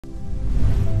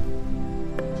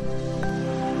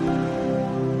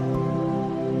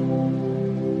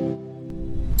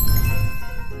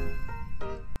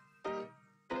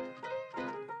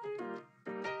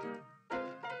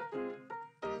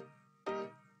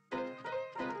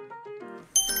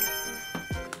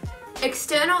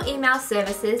External email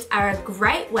services are a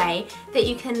great way that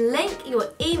you can link your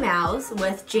emails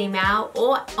with Gmail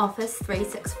or Office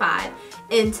 365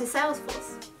 into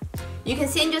Salesforce. You can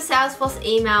send your Salesforce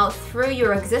email through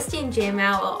your existing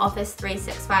Gmail or Office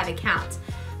 365 account,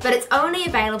 but it's only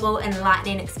available in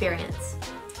Lightning Experience.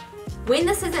 When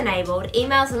this is enabled,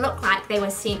 emails look like they were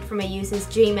sent from a user's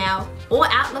Gmail or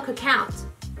Outlook account,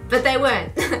 but they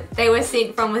weren't. They were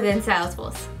sent from within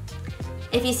Salesforce.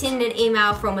 If you send an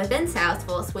email from within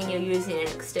Salesforce when you're using an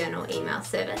external email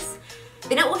service,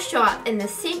 then it will show up in the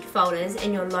sent folders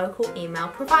in your local email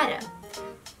provider.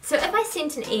 So if I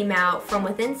sent an email from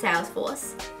within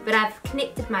Salesforce, but I've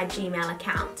connected my Gmail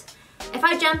account, if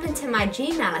I jump into my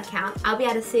Gmail account, I'll be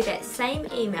able to see that same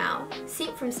email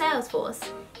sent from Salesforce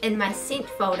in my sent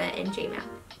folder in Gmail.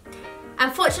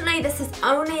 Unfortunately, this is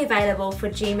only available for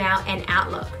Gmail and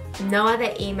Outlook, no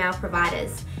other email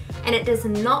providers, and it does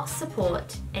not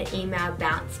support an email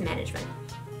bounce management.